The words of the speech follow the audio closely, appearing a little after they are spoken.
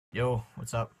Yo,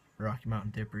 what's up? Rocky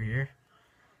Mountain Dipper here,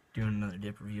 doing another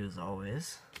dip review as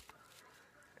always.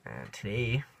 And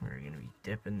today, we're gonna be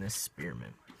dipping this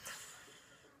spearmint.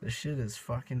 This shit is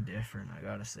fucking different, I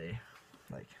gotta say.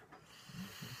 Like,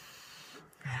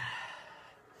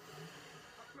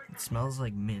 it smells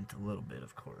like mint a little bit,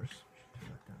 of course. Yeah,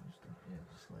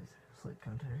 just slight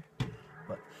contact.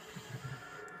 But,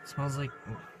 it smells like,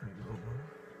 oh, maybe a little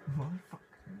more.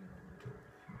 Motherfucker.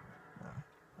 Nah,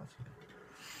 that's good.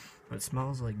 But it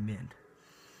smells like mint.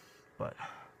 But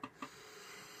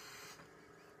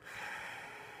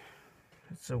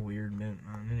it's a weird mint,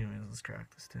 man. Anyways, let's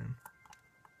crack this tin.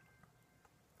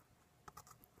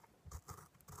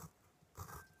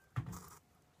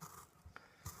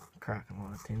 Cracking a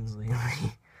lot of tins lately.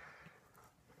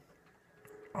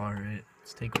 Alright,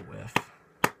 let's take a whiff.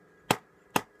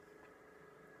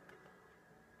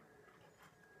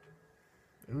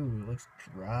 Ooh, it looks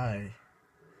dry.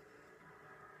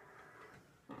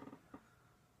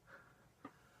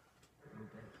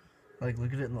 Like,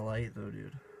 look at it in the light, though,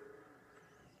 dude.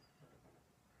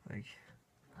 Like,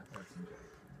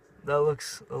 that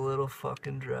looks a little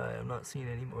fucking dry. I'm not seeing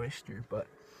any moisture, but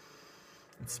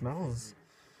it smells.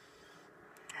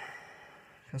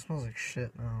 It smells like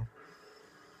shit now.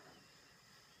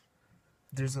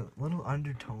 There's a little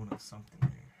undertone of something there.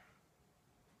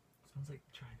 It smells like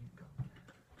Chinese gum.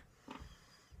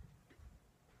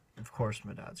 Of course,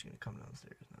 my dad's gonna come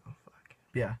downstairs now. Fuck.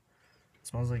 Yeah, it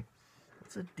smells like.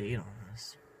 What's the date on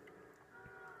this?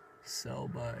 Sell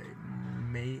by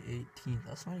May 18th.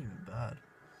 That's not even bad.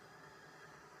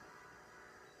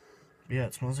 Yeah,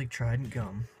 it smells like Trident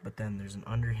gum, but then there's an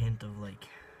underhint of like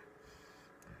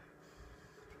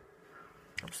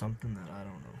something that I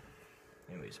don't know.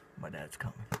 Anyways, my dad's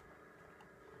coming.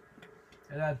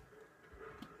 Hey, Dad.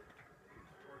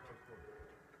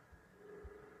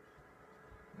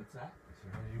 What's that? So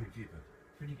how do you keep it?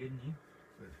 Pretty good, and you?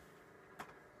 Good.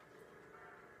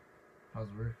 How's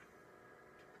work?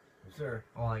 Yes, sir.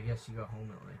 Oh, I guess you got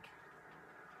home at like...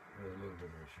 A little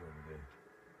bit of a shorter day.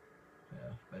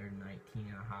 Yeah, better than 19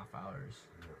 and a half hours.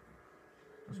 Yeah.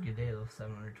 It was a good day though,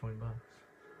 $720.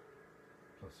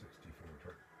 Plus 60 for the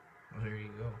truck. Well, there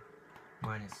you go.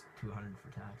 Minus 200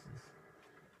 for taxes.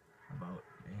 About,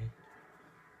 eh?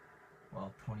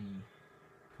 Well, 27%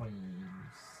 of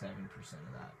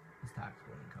that is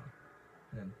taxable income.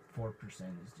 And then 4%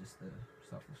 is just the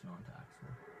stuff that's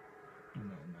non-taxable. Do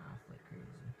my math like crazy.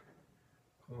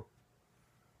 Cool.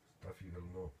 Stuff you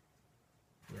don't know.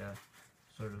 Yeah,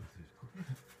 sort of.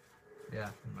 Yeah,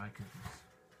 in my cookies.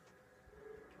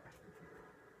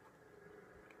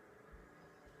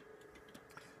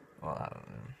 Well, I don't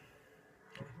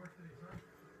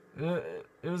know.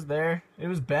 It was there. It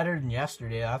was better than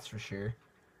yesterday, that's for sure.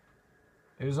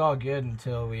 It was all good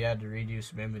until we had to redo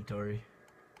some inventory.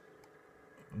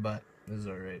 But this is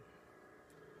alright.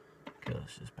 Okay,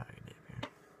 let's just pack a dip here.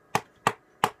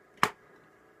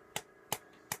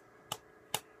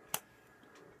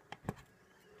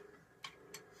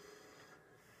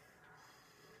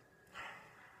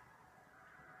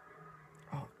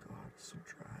 Oh god, it's so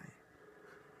dry.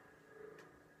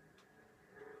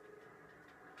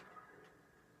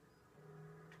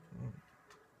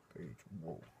 Great.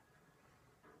 Whoa.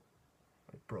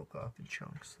 I broke off in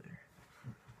chunks there.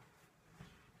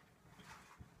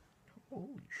 Holy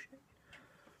shit.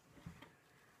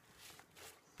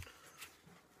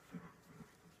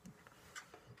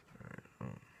 Alright, I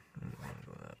don't want to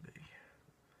go that big.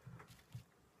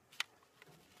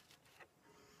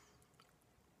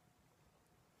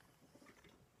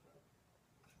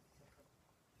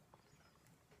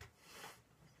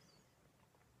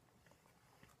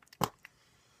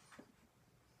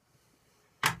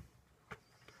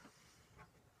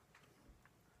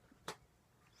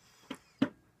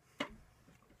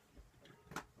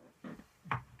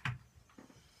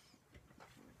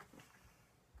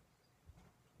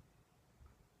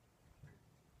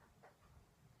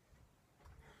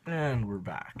 And we're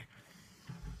back.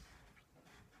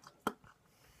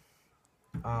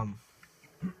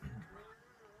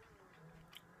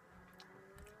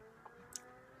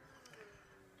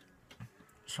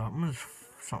 Something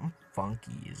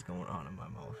funky is going on in my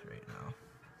mouth right now.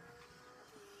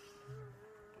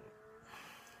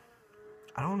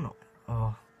 I don't know.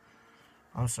 Oh,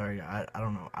 I'm sorry. I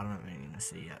don't know. I don't have anything to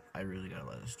say yet. I really gotta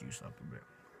let this juice up a bit.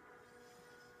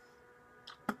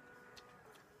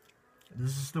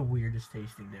 This is the weirdest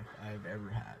tasting dip I've ever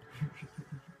had.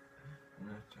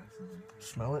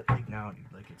 Smell it like now, dude.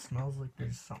 Like, it smells like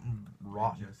there's something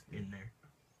rotten in there.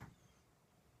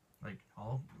 Like,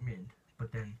 all mint,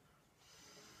 but then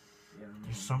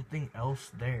there's something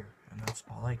else there, and that's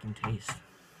all I can taste.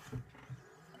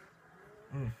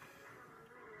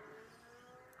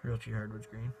 Realty Hardwoods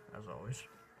green, as always.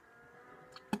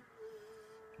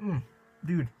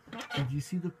 Dude, did you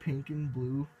see the pink and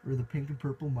blue, or the pink and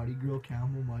purple Muddy Girl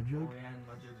Camel Mud Jug? Oh yeah, and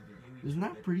Mud Jug did you Isn't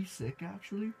that pretty sick,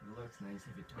 actually? It looks nice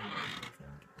if it turned out like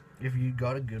that. If you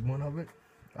got a good one of it,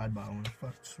 I'd buy one. It's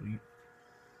fucking sweet.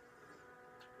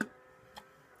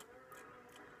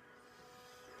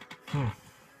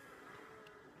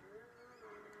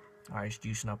 Alright, it's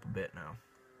juicing up a bit now.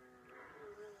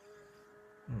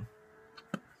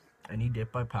 Any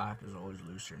dip I pack is always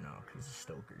looser now because of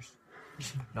Stokers.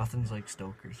 Nothing's like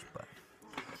Stokers, but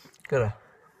got a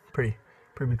pretty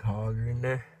big hogger in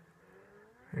there.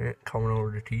 Yeah, coming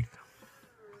over the teeth.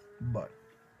 But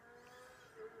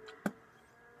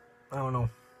I don't know.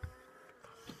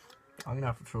 I'm gonna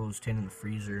have to throw this tin in the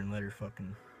freezer and let her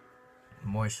fucking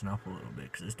moisten up a little bit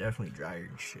because it's definitely drier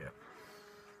and shit.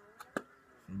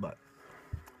 But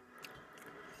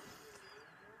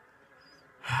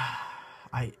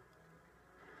I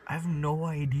have no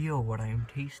idea what I am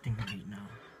tasting right now.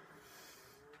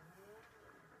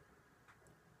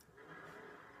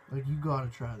 Like, you gotta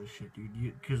try this shit, dude.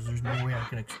 Because there's no way I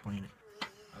can explain it.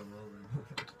 I will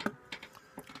then.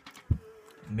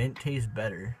 Mint tastes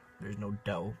better. There's no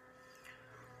doubt.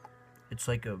 It's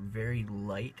like a very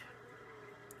light,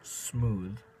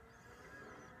 smooth.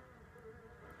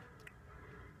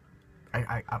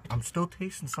 I'm still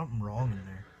tasting something wrong in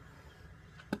there.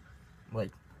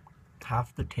 Like,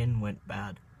 half the tin went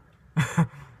bad.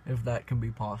 If that can be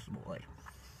possible. Like,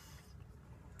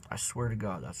 I swear to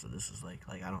God, that's what this is like.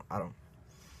 Like, I don't,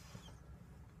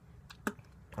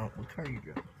 what car are you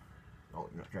driving? Oh,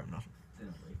 you're not driving nothing.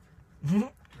 It's in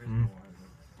a lake.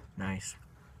 Nice.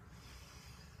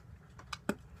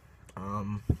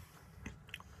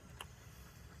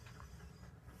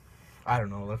 I don't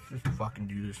know, let's just fucking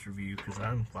do this review because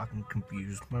I'm fucking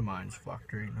confused. My mind's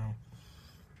fucked right now.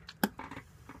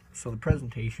 So the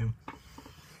presentation,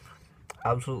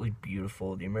 absolutely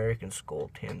beautiful. The American Skoal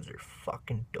tins are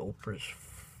fucking dope as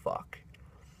fuck.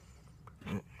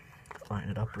 Line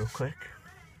it up real quick.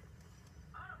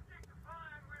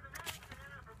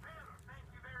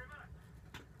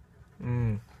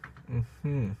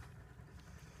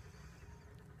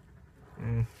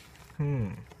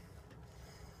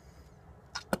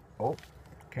 Oh,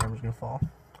 camera's gonna fall.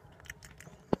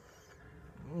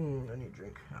 I need a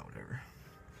drink. Oh, whatever.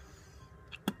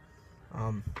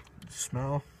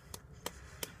 Smell.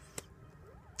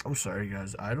 I'm sorry,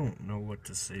 guys. I don't know what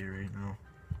to say right now.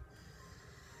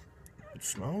 It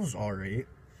smells alright.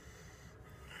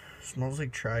 Smells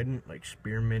like Trident, like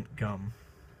spearmint gum.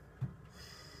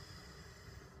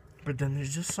 But then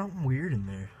there's just something weird in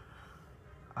there.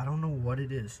 I don't know what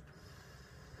it is.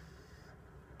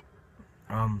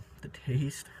 The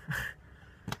taste.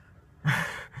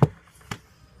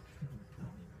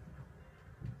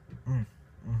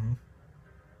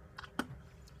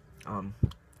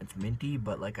 It's minty,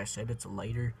 but like I said, it's a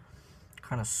lighter,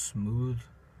 kind of smooth.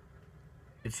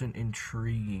 It's an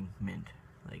intriguing mint,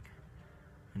 like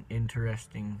an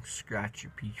interesting scratch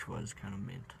your peach fuzz kind of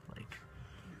mint, like.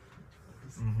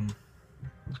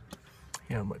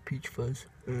 Yeah, my peach fuzz.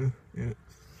 Yeah.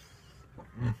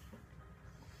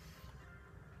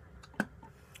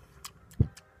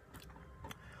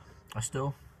 I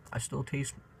still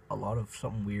taste a lot of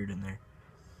something weird in there.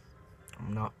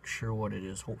 I'm not sure what it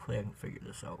is. Hopefully I can figure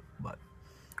this out, but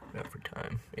yeah, for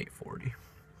time, 8:40.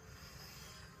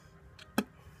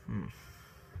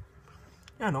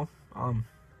 Yeah, no.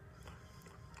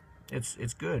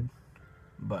 It's good,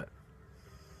 but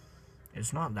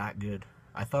it's not that good.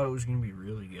 I thought it was gonna be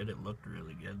really good. It looked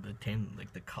really good. The tin,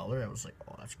 like the color, I was like,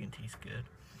 oh, that's gonna taste good.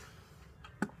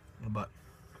 But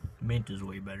mint is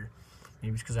way better.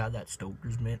 Maybe it's because I had that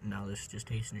Stoker's mint, and now this is just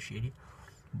tasting shitty.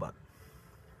 But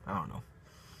I don't know.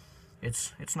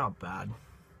 It's not bad.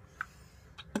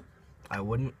 I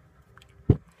wouldn't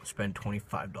spend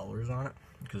 $25 on it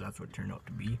because that's what it turned out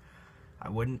to be. I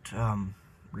wouldn't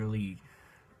really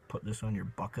put this on your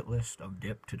bucket list of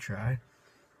dip to try,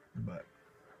 but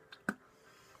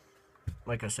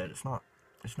like I said, it's not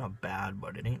bad,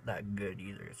 but it ain't that good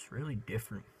either. It's really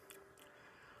different.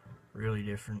 Really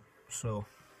different. So,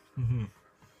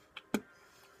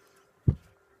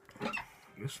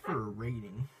 just for a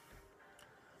rating,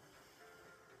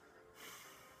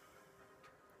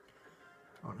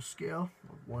 on a scale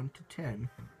of 1 to 10,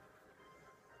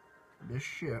 this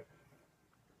shit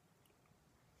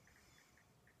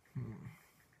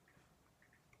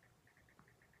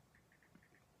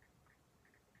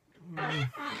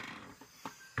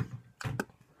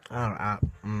I don't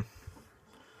know.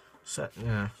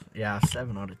 Yeah,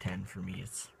 7 out of 10 for me.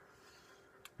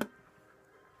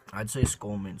 I'd say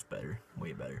Skoal Mint's better,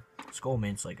 way better. Skoal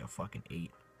Mint's like a fucking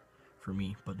 8 for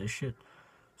me, but this shit,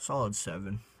 solid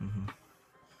 7.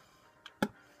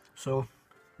 So,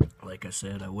 like I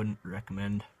said, I wouldn't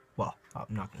recommend, well, I'm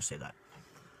not gonna say that.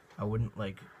 I wouldn't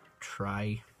like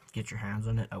try get your hands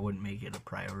on it. I wouldn't make it a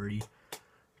priority,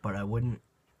 but I wouldn't,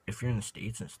 if you're in the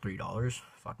States and it's $3,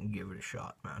 fucking give it a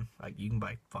shot, man. Like, you can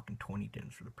buy fucking 20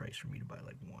 tins for the price for me to buy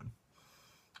like 1.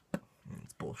 And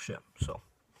it's bullshit. So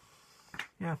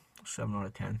yeah, 7 out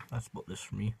of 10. That's about this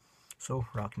for me. So,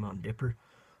 Rocky Mountain Dipper,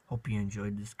 hope you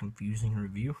enjoyed this confusing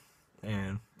review,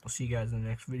 and I'll see you guys in the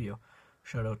next video.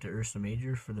 Shout out to Ursa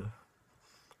Major for the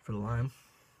lime.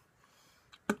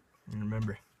 And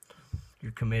remember,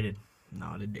 you're committed,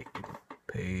 not addicted.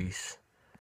 Peace.